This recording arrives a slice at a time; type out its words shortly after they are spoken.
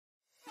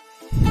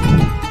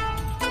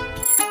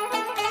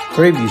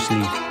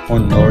Previously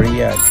on Noor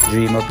Riyadh,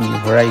 Dream of New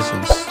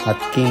Horizons at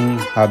King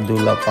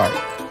Abdullah Park.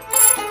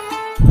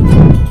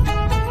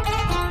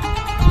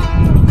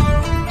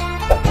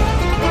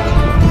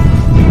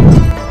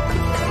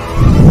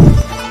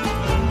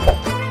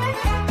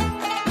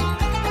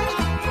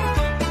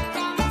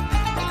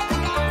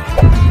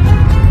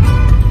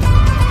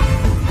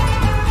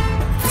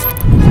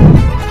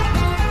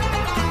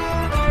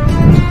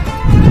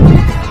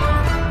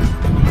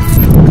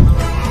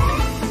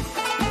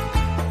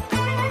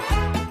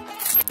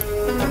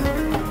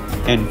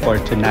 And for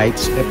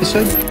tonight's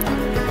episode,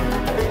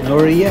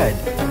 Noor Riyadh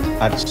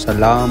at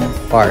Salam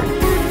Park.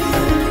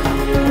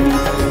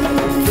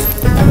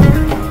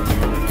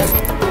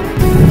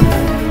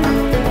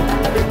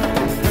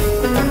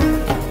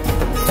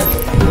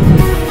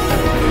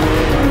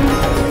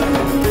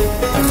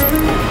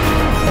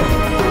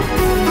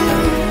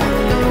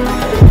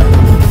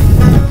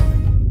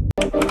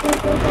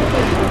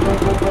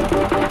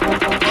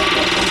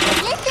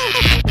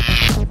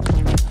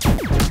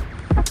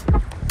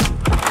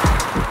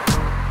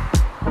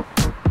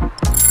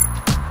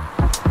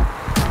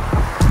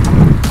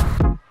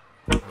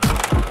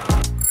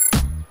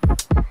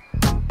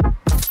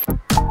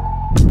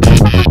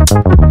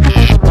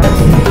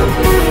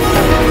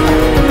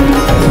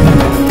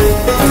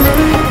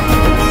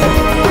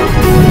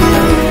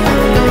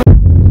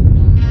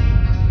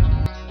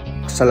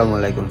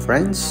 Assalamualaikum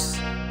friends,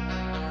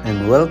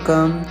 and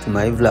welcome to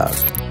my vlog.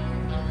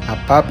 A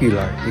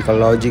popular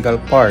ecological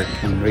park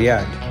in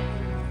Riyadh,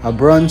 a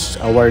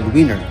Bronze Award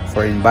winner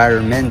for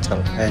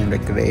environmental and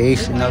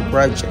recreational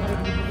project,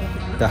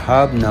 the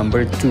hub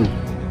number 2,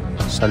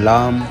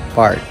 Salam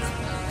Park.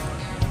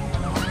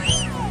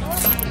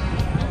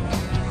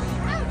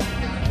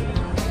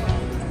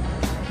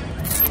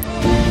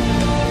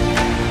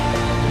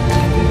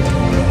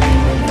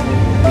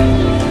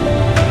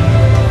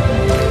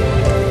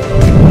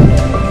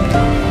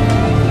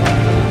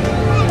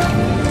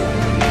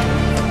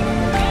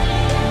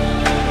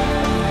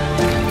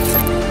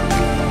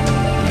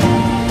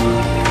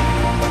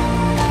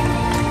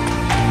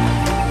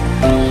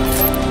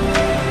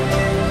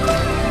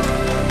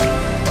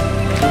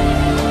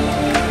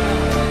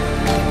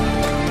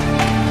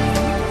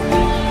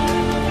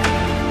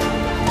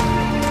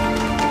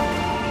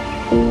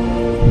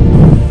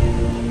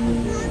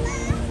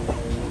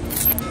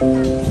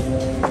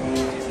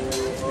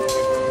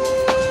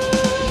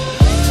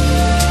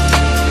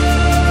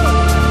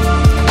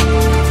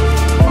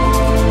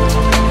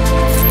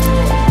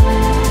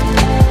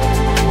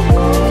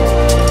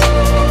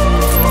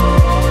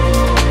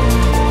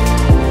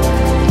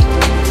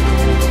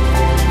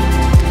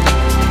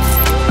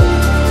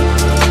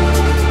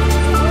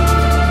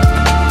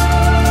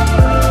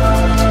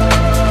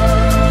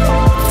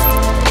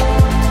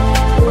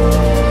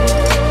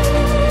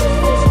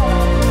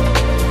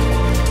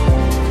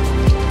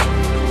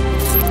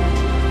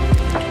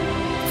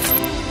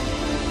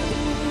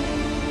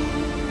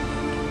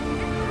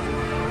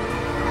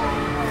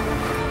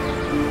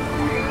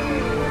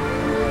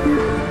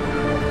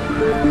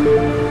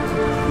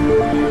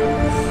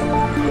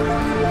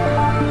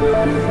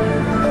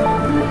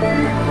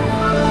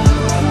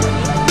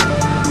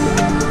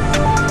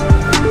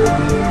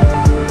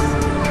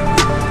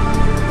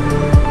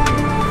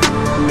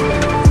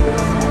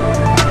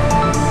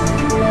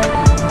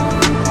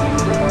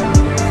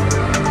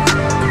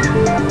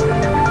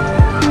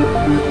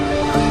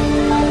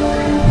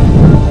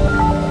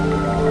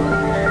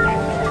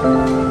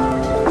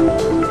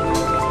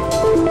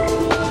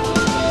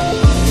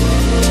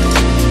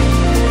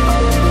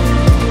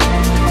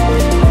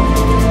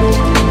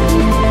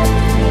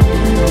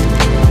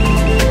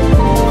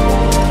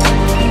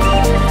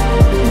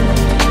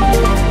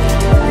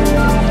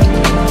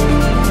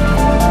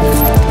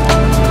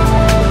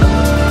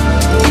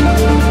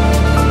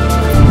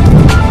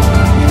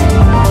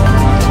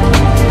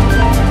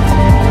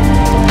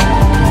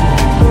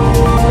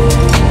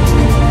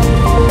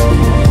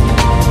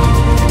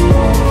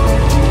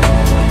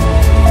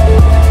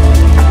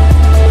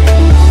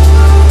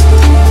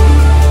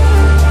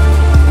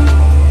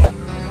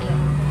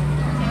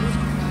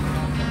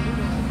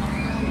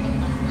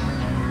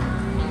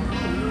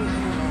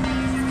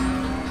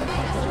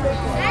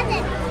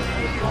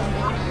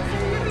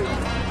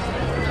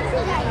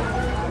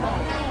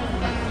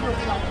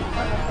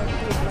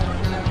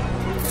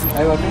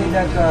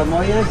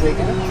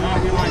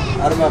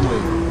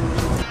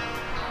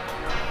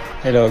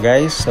 Hello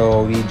guys,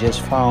 so we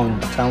just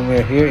found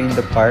somewhere here in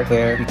the park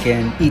where we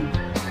can eat.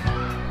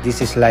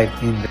 This is life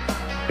in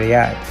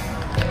Riyadh.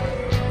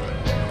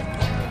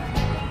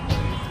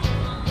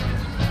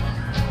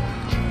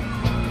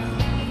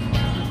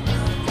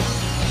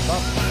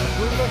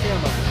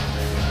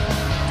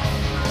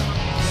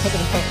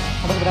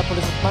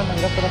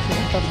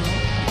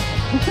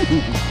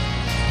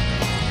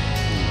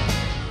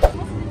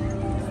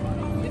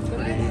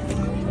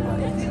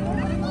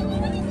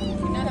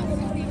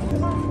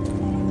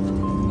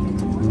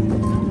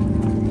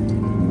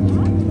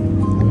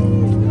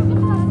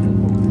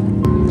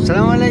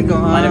 Assalamu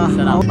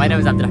alaikum. My name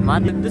is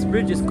Abdulrahman. This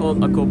bridge is called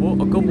Okobo.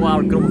 Okobo are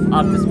a group of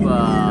artists.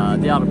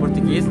 They are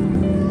Portuguese.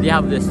 They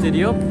have the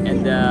studio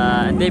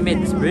and they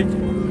made this bridge.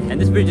 And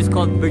this bridge is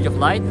called Bridge of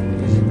Light.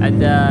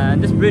 And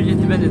this bridge is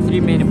depends on three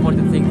main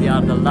important things. They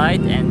are the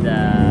light and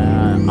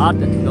art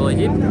and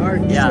technology.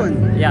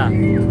 Yeah.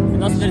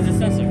 And also there is a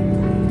sensor.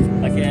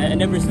 Like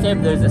in every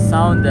step there is a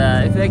sound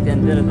effect,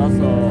 and there is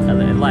also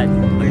a light.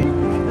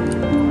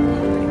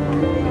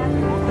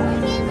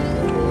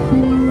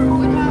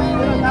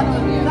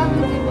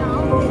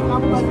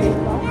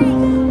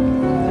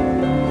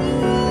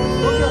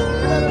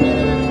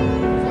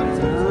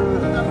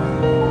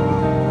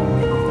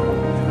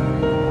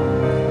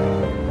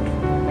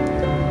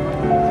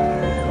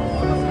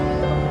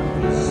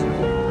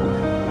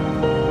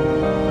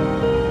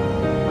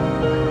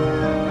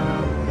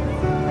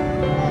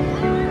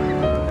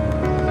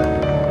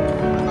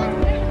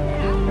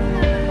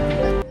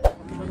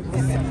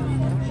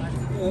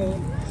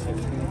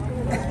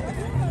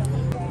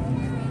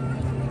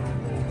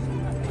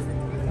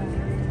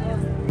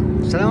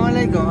 Assalamu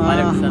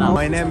alaikum.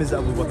 My name is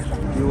Abu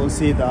Bakr. You will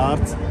see the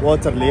art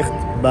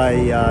Waterlicht by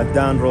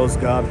Dan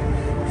Rosgaard.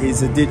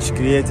 He's a Dutch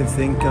creative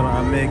thinker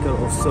and maker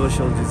of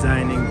social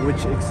designing,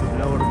 which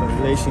explores the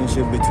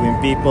relationship between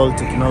people,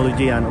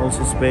 technology, and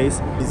also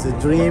space. It's a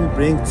dream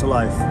bring to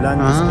life.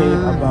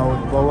 Landscape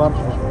about power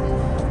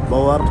and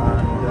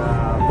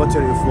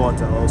bottle of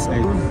water also.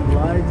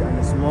 Light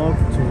and smoke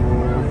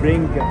to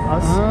bring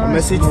us a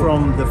message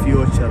from the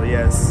future.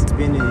 Yes, it's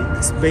been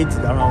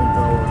expanded around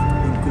the world,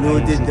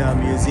 included the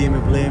Museum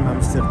of Blame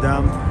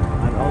Amsterdam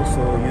and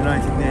also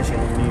United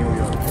Nations in New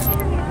York.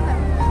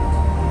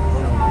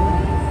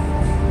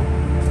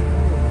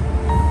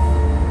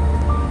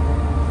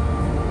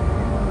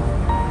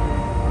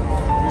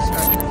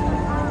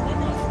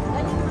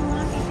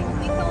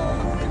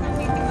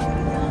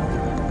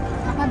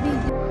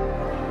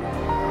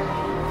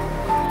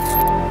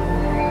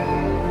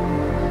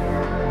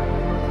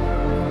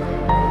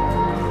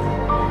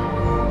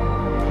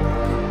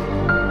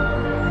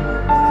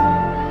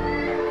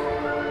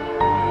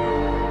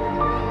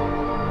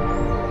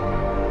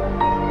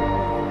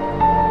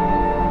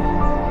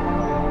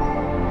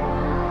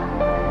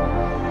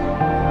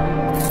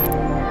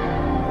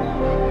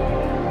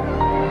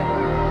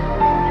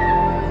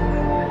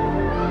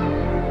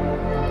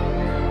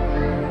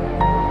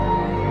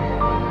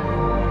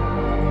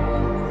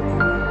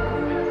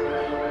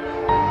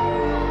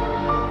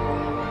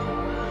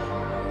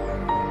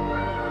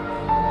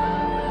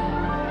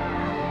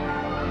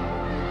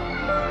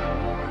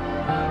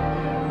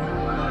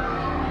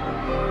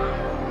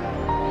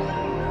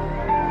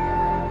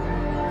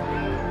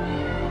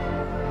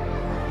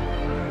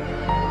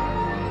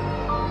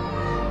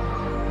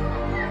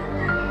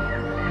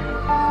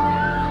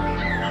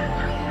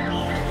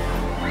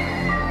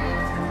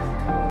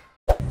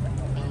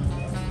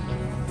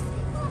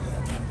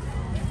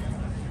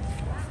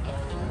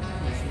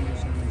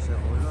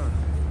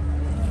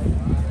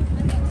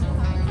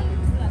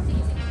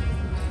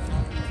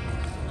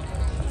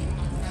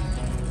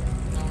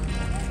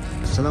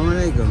 Assalamu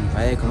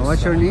alaikum.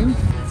 What's your name?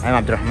 I'm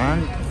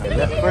Abdulrahman.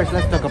 First,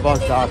 let's talk about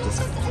the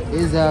artist.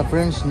 He's a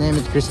French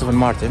named Christopher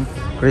Martin.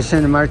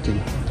 Christian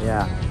Martin.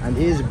 Yeah, and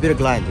he's beer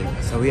gliding,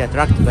 so he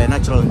attracted by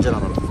natural in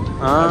general.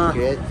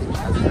 Created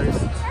as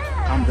first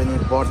company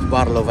Port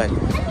Barlovec.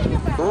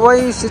 Why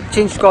is it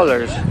change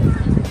colors?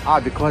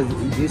 Because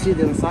you see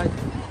the inside?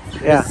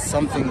 Yeah. There's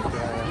something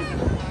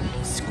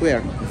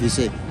square, if you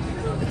see.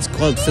 It's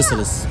called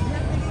physalis.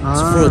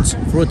 It's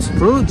fruit.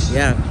 Fruits?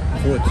 Yeah,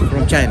 fruit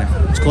from China.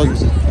 It's called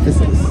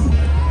physalis.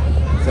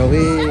 So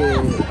we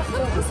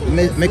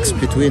mix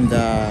between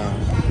the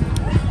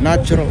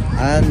natural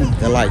and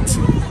the light.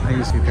 I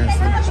guess you can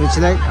see. So it's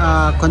like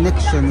a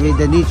connection with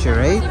the nature,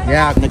 right?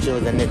 Yeah, connection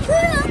with the nature.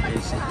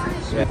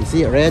 Yeah. You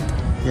see red,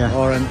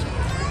 orange.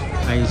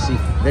 I see.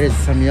 There is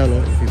some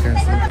yellow, if you can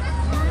see.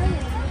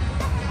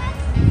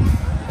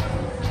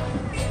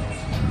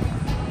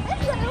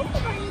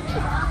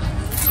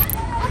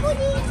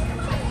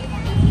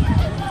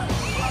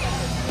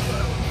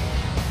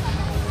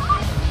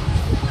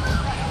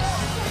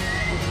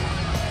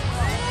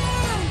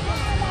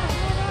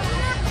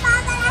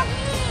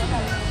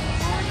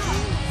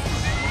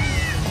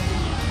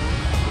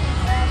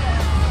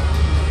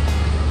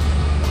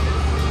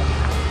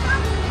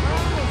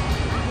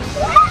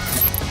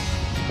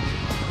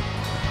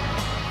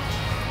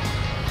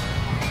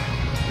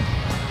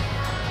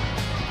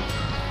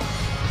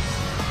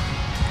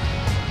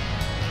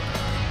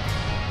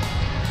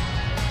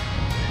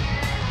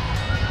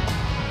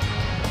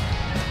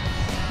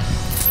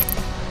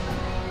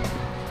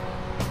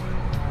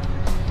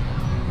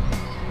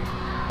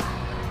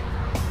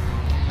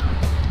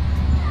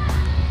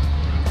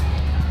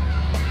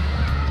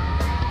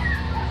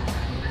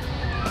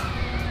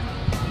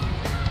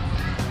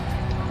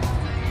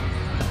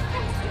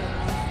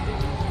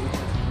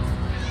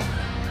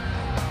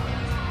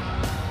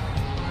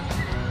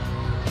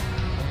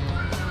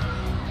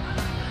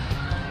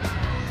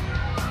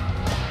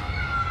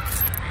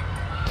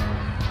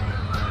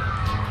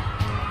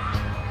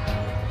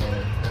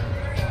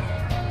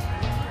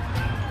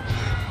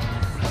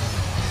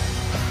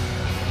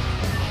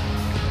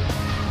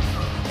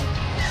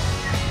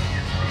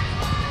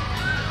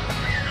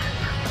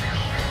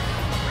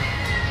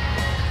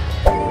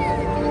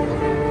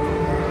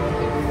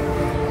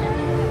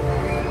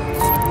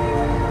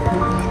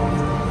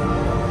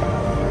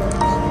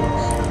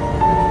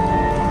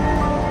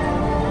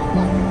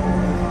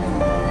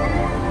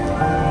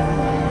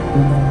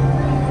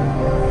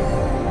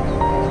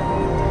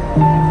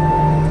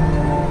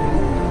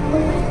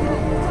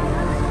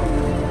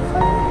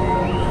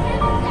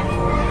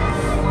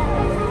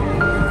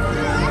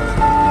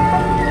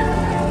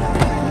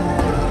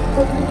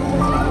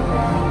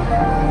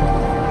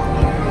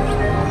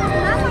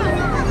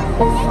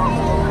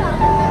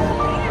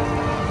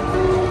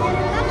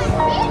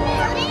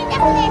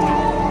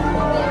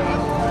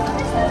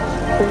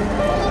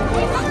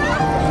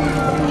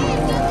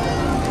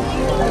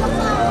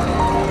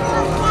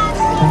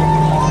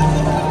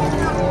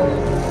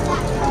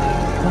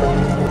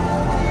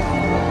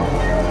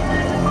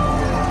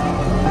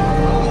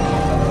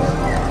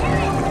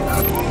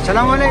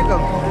 Assalamu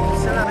alaikum.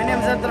 My name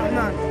is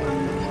Abdullah.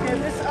 Okay,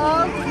 this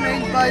art was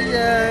made by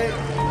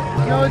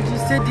Georgi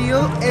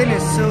Studio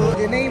Ennis. So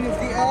the name of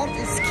the art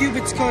is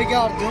Cupid Sky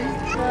Garden.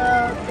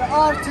 The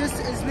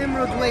artist is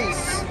Nimrod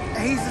Weiss.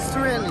 He's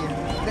Australian.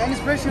 The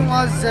inspiration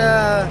was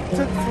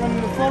took from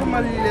the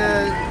formal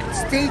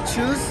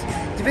statues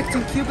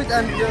depicting Cupid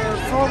and the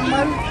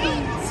formal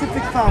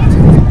civic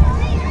fountain.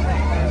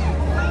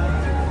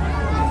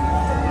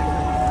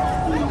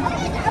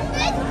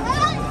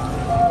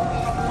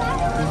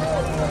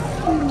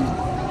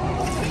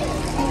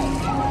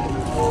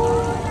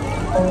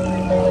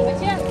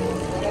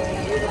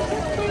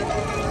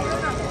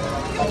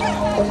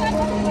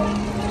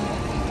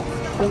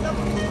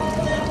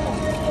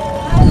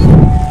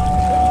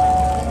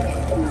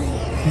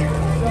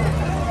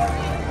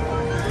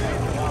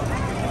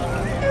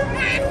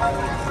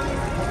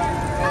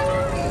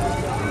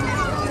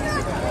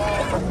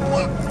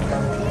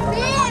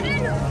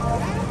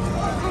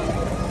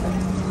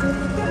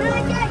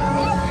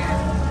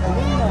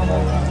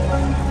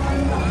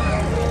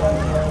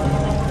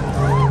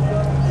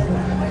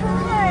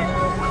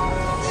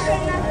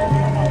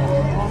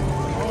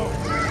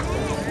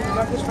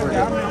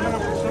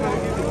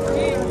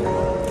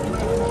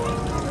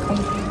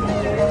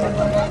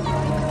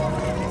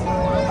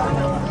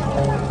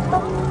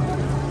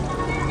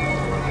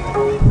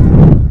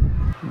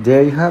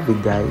 There you have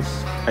it, guys.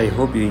 I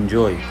hope you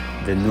enjoyed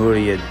the Noor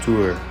Riyadh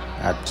tour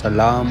at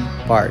Salam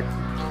Park.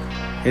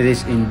 It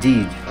is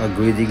indeed a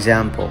great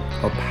example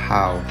of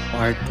how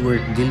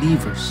artwork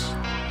delivers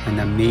an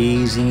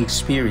amazing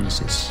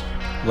experiences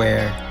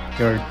where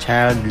your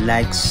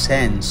childlike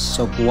sense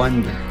of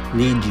wonder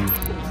lead you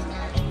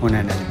on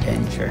an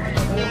adventure.